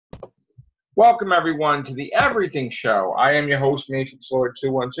Welcome, everyone, to the Everything Show. I am your host, Matrix Lord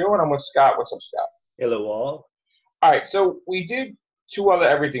 212, and I'm with Scott. What's up, Scott? Hello, all. All right, so we did two other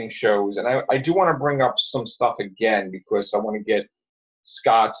Everything shows, and I do want to bring up some stuff again because I want to get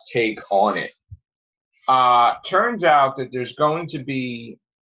Scott's take on it. Turns out that there's going to be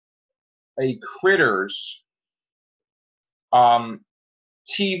a Critters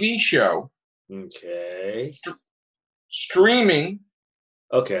TV show. Okay. Streaming.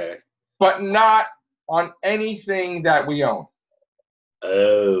 Okay. But not on anything that we own.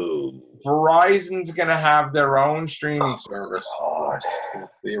 Oh. Verizon's going to have their own streaming service. God.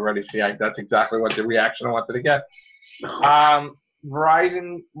 You already see, that's exactly what the reaction I wanted to get. No.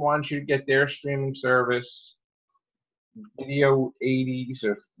 Verizon wants you to get their streaming service, video 80s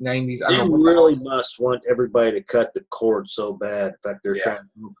or 90s. They really must want everybody to cut the cord so bad. In fact, they're trying to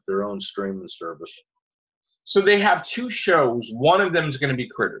move their own streaming service. So they have two shows. One of them is going to be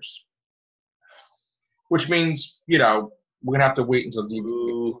Critters, which means, we're going to have to wait until DVD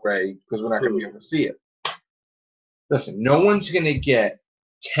Blu-ray because we're not going to be able to see it. Listen, no one's going to get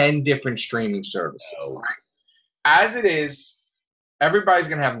 10 different streaming services. No. Right? As it is, everybody's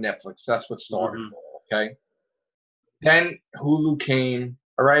going to have Netflix. That's what started, okay? Then Hulu came,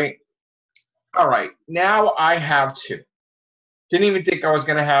 all right? All right, now I have two. Didn't even think I was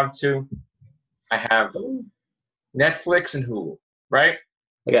going to have two. I have Netflix and Hulu, right?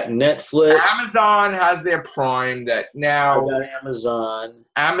 I got Netflix. Amazon has their Prime that now. I got Amazon.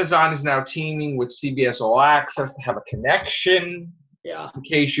 Amazon is now teaming with CBS All Access to have a connection. Yeah. In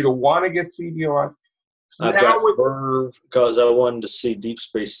case you don't want to get CBS. So I've got Verve because I wanted to see Deep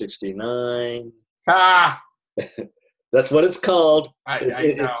Space 69. That's what it's called. I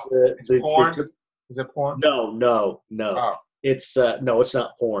know. It's porn? Is it porn? No. Oh. It's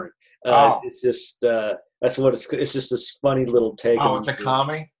not porn. It's just that's what it's. It's just this funny little take. Oh, it's a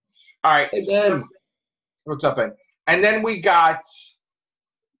comedy. All right. Hey, Ben. What's up, Ben? And then we got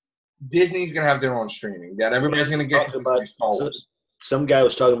Disney's gonna have their own streaming. That everybody's gonna get. Some guy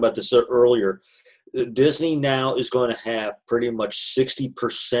was talking about this earlier. Disney now is going to have pretty much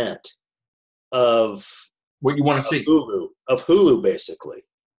 60% of what you want to see. Hulu, basically.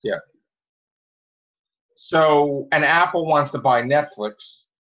 Yeah. So, and Apple wants to buy Netflix,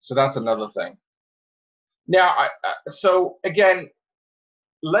 so that's another thing. Now, so again,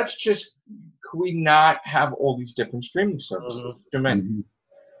 could we not have all these different streaming services?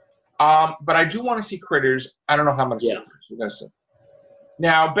 But I do want to see Critters. I don't know how much we're going to see.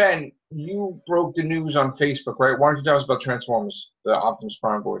 Now, Ben, you broke the news on Facebook, right? Why don't you tell us about Transformers, the Optimus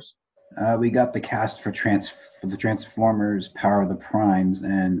Prime boys? We got the cast for the Transformers Power of the Primes,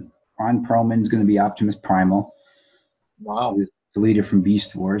 and Ron Perlman's going to be Optimus Primal. Wow. The leader from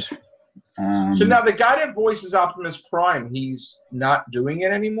Beast Wars. So now the guy that voices Optimus Prime, he's not doing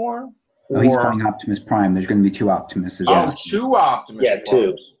it anymore? Oh, he's playing Optimus Prime. There's going to be two Optimuses. Oh, two Optimus Yeah,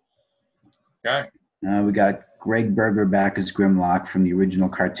 two. Okay. We got Greg Berger back as Grimlock from the original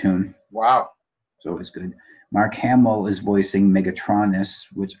cartoon. Wow. So it's good. Mark Hamill is voicing Megatronus,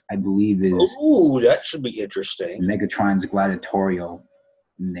 which I believe is... Ooh, that should be interesting. Megatron's gladiatorial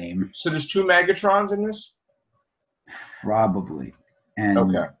name. So there's two Megatrons in this? Probably. And,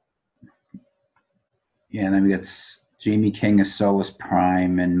 okay. Yeah, and then we got Jamie King as Solus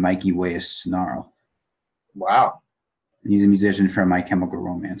Prime and Mikey Way as Snarl. Wow. And he's a musician from My Chemical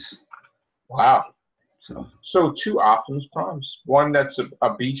Romance. Wow. So two Optimus Primes. One that's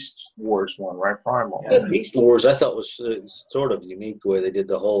a Beast Wars one, right? Primal. Yeah, Beast Wars I thought was sort of unique the way they did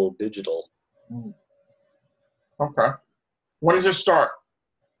the whole digital. Okay. When does it start?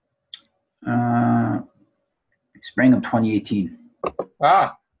 Spring of 2018.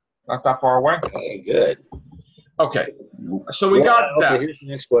 Not that far away. Okay, good. Okay. So we got that. Okay, here's the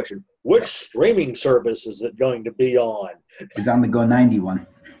next question. Which streaming service is it going to be on? It's on the Go90 one.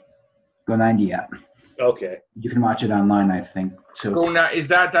 Go90 app. Okay. You can watch it online, I think. So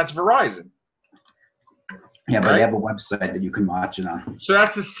that's Verizon? Yeah, but they have a website that you can watch it on. So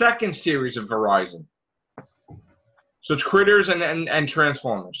that's the second series of Verizon. So it's Critters and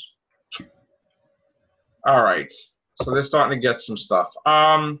Transformers. All right. So they're starting to get some stuff.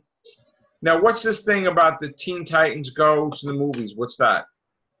 Now, what's this thing about the Teen Titans Go to the movies? What's that?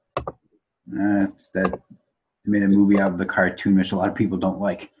 It's that they made a movie out of the cartoon, which a lot of people don't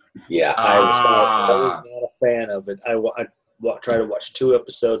like. Yeah, I was not a fan of it. I tried to watch 2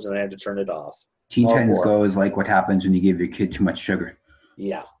 episodes and I had to turn it off. Teen Titans Go is like what happens when you give your kid too much sugar.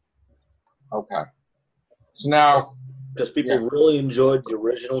 Yeah. Okay. So now... Because people really enjoyed the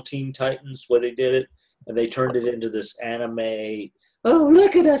original Teen Titans, where they did it, and they turned it into this anime. Oh,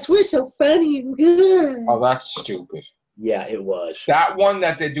 look at us. We're so funny and good. Oh, that's stupid. Yeah, it was. That one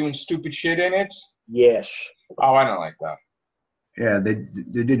that they're doing stupid shit in it? Yes. Oh, I don't like that. Yeah, they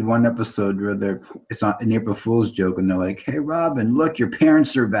did one episode where it's on an April Fool's joke, and they're like, "Hey, Robin, look, your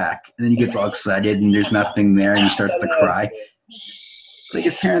parents are back," and then he gets all excited, and there's nothing there, and he starts to cry. Like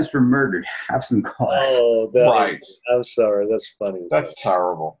his parents were murdered. Have some class. Oh, Right. I'm sorry. That's funny. That's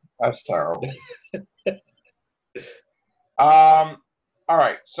terrible. That's terrible. All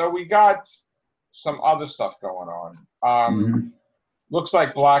right. So we got some other stuff going on. Looks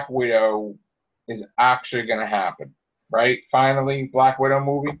like Black Widow is actually going to happen, right? Finally, Black Widow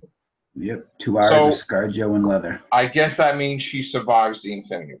movie. Yep, 2 hours of ScarJo and leather. I guess that means she survives the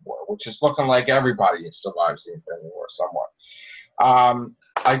Infinity War, which is looking like everybody survives the Infinity War somewhat.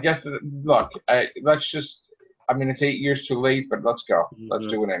 I guess, look, let's just, I mean, it's 8 years too late, but let's go. Let's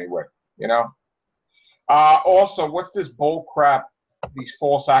do it anyway, you know? Also, what's this bull crap, these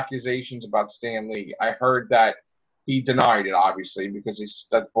false accusations about Stan Lee? I heard that he denied it, obviously, because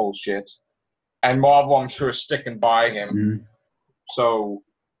that's bullshit. And Marvel, I'm sure, is sticking by him. So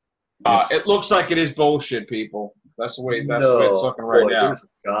it looks like it is bullshit, people. That's the way it's looking right now.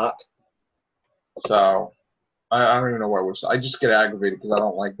 Not. So I don't even know what I just get aggravated because I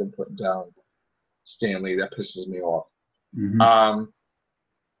don't like them putting down Stan Lee. That pisses me off.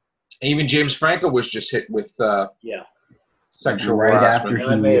 Even James Franco was just hit with sexual harassment.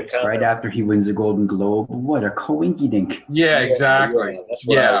 Right after he wins the Golden Globe. What a coinky-dink. Yeah, exactly.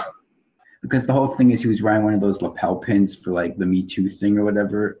 Yeah. Because the whole thing is he was wearing one of those lapel pins for like the Me Too thing or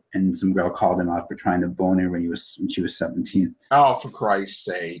whatever, and some girl called him out for trying to bone her when she was 17. Oh, for Christ's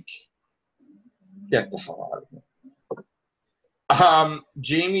sake. Get the hell out of here.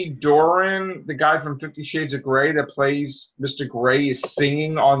 Jamie Doran, the guy from 50 Shades of Grey that plays Mr. Grey, is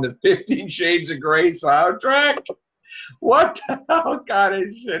singing on the 50 Shades of Grey soundtrack. What the hell kind of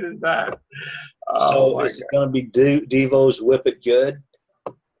shit is that? So is it going to be Devo's Whip It Good?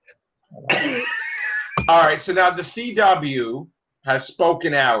 All right, so now the CW has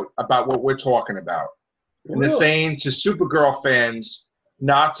spoken out about what we're talking about. And they're saying to Supergirl fans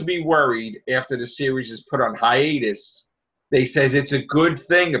not to be worried after the series is put on hiatus. They says it's a good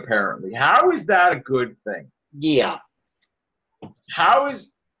thing, apparently. How is that a good thing? Yeah. How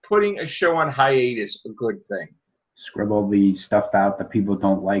is putting a show on hiatus a good thing? Scrub all the stuff out that people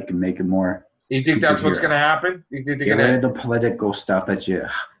don't like and make it more. You think that's what's going to happen? You think Get rid of the political stuff that you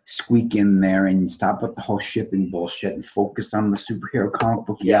squeak in there and stop with the whole shipping bullshit and focus on the superhero comic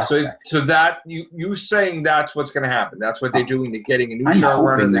book aspect. So that you saying that's what's going to happen? That's what they're doing. They're getting a new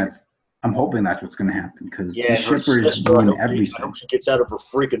showrunner. I'm hoping that's what's going to happen because the shipper is doing everything. I hope she gets out of her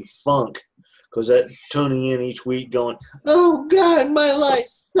freaking funk because that tuning in each week going, oh God, my life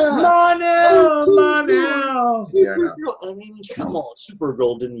sucks. Monel. I mean, come on,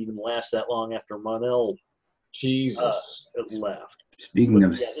 Supergirl didn't even last that long after Monel left. Speaking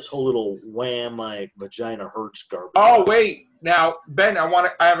of this whole little wham, my vagina hurts garbage. Oh wait, now Ben, I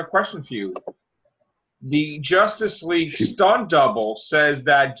have a question for you. The Justice League stunt double says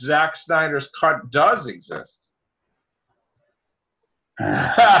that Zack Snyder's cut does exist.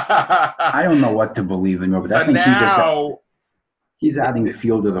 I don't know what to believe in, but I think he's adding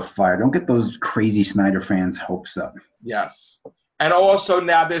fuel to the fire. Don't get those crazy Snyder fans' hopes up. Yes, and also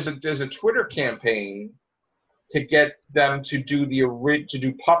now there's a Twitter campaign to get them to do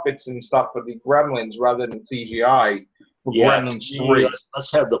puppets and stuff for the Gremlins rather than CGI for Gremlins 3.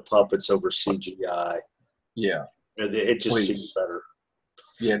 Let's have the puppets over CGI. Yeah. It just seems better.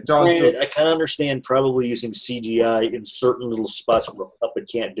 Yeah, I can understand probably using CGI in certain little spots where a puppet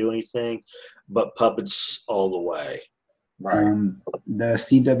can't do anything, but puppets all the way. Right. The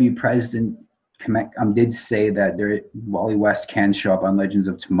CW president did say that Wally West can show up on Legends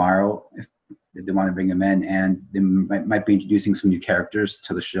of Tomorrow if they want to bring him in, and they might be introducing some new characters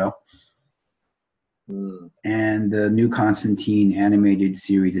to the show. And the new Constantine animated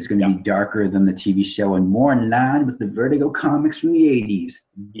series is going to be darker than the TV show and more in line with the Vertigo comics from the 80s.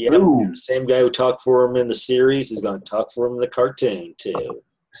 Yeah, the same guy who talked for him in the series is going to talk for him in the cartoon, too.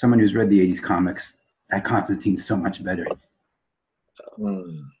 Someone who's read the 80s comics, that Constantine's so much better.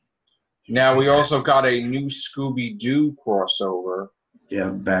 Now, we also got a new Scooby-Doo crossover.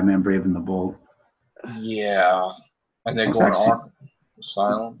 Yeah, Batman Brave and the Bold. Yeah. And they're going on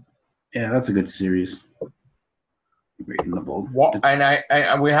Asylum. Yeah, that's a good series. Brave and the Bold.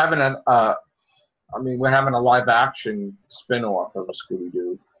 And we're having we're having a live action spin-off of a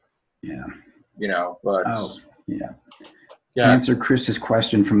Scooby-Doo. Yeah. You know, but to answer Chris's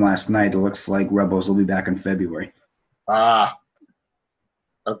question from last night, it looks like Rebels will be back in February.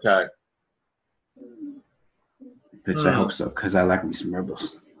 Okay. Which I hope so, because I like me some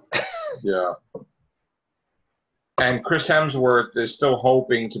Rebels. Yeah. And Chris Hemsworth is still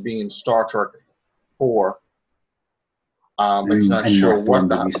hoping to be in Star Trek 4. But he's not sure what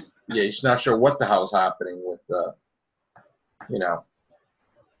the he's not sure what the hell's happening with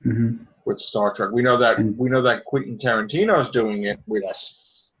with Star Trek. We know that Quentin Tarantino is doing it with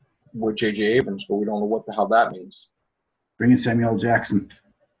J.J. Abrams, but we don't know what the hell that means. Bring in Samuel L. Jackson.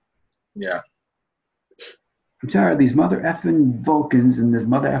 Yeah. I'm tired of these mother effing Vulcans and this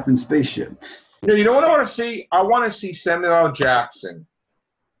mother effing spaceship. You know what I want to see? I want to see Samuel L. Jackson,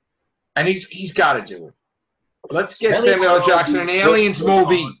 and he's got to do it. Let's get Samuel L. Jackson in an Aliens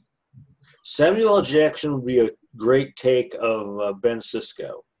movie. Samuel L. Jackson would be a great take of Ben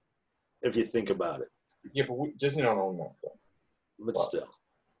Sisko, if you think about it. Yeah, but Disney don't own that. But still,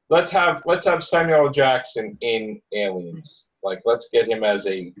 let's have Samuel L. Jackson in Aliens. Like, let's get him as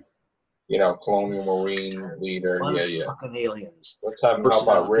a colonial marine leader. Fucking aliens. Let's have him help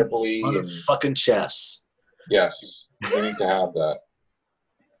out Ripley and fucking chess. Yes, we need to have that.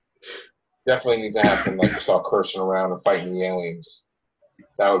 Definitely need to have him start cursing around and fighting the aliens.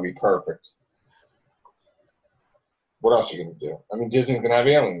 That would be perfect. What else are you gonna do? I mean, Disney's gonna have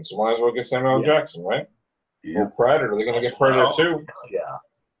aliens. So might as well get Samuel L. Jackson, right? Yeah. Or Predator. They're gonna get Predator too. Yeah.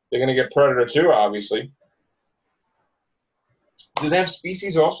 They're gonna get Predator too, obviously. Do they have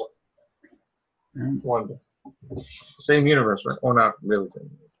Species also? Wonder. Same universe, right? Or not really same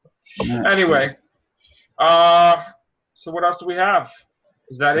universe. Anyway, so what else do we have?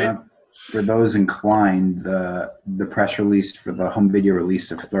 Is that it? For those inclined, the press release for the home video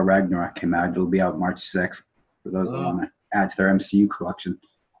release of Thor Ragnarok came out. It'll be out March 6th for those that want to add to their MCU collection.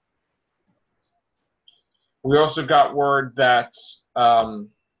 We also got word that I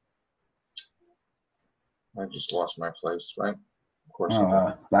just lost my place, right? Of course.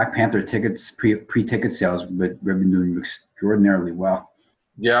 Black Panther tickets, pre-ticket sales, but we've been doing extraordinarily well.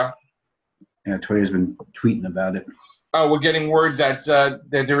 Yeah. Yeah, Twitter's been tweeting about it. Oh, we're getting word that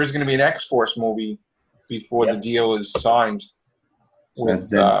there is going to be an X-Force movie before the deal is signed.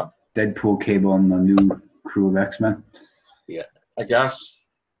 With Deadpool, Cable, and the new crew of X-Men. Yeah, I guess.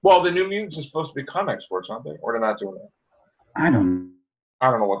 Well, the New Mutants are supposed to become X-Force, aren't they? Or they're not doing that? I don't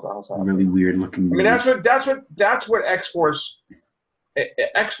know what the hell's happening. Really weird looking. I mean, that's what X-Force.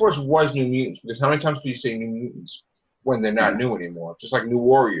 X-Force was New Mutants, because how many times do you say New Mutants when they're not new anymore? Just like New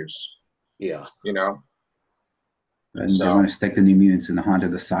Warriors. Yeah. And they want to stick the New Mutants in the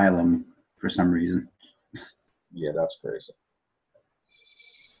Haunted Asylum for some reason. Yeah, that's crazy.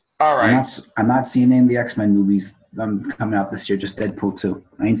 All right. I'm not seeing any of the X-Men movies coming out this year, just Deadpool 2.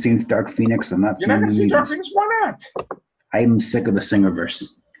 I ain't seen Dark Phoenix. I'm not seeing You're not going to see Dark Phoenix? Why not? I'm sick of the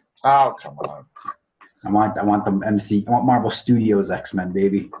Singerverse. Oh, come on. I want the MC. I want Marvel Studios X-Men,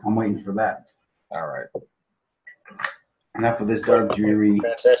 baby. I'm waiting for that. All right. Enough of this dark, dreary.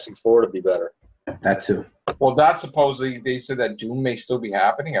 Fantastic Four to be better. That too. Well, that supposedly they said that Doom may still be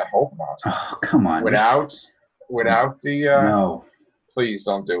happening. I hope not. Oh, come on. Without the. No. Please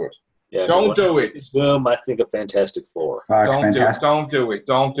don't do it. Yeah, don't do it. Boom! I think of Fantastic Four. Don't do it.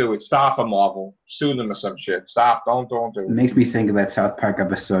 Don't do it. Stop them, Marvel. Sue them or some shit. Stop. Don't do it. It makes me think of that South Park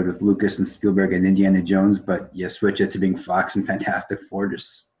episode with Lucas and Spielberg and Indiana Jones, but you switch it to being Fox and Fantastic Four.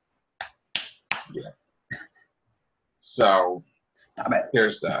 Just So stop it.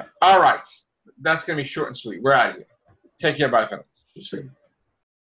 There's that. All right. That's gonna be short and sweet. We're out of here. Take care. Bye for now.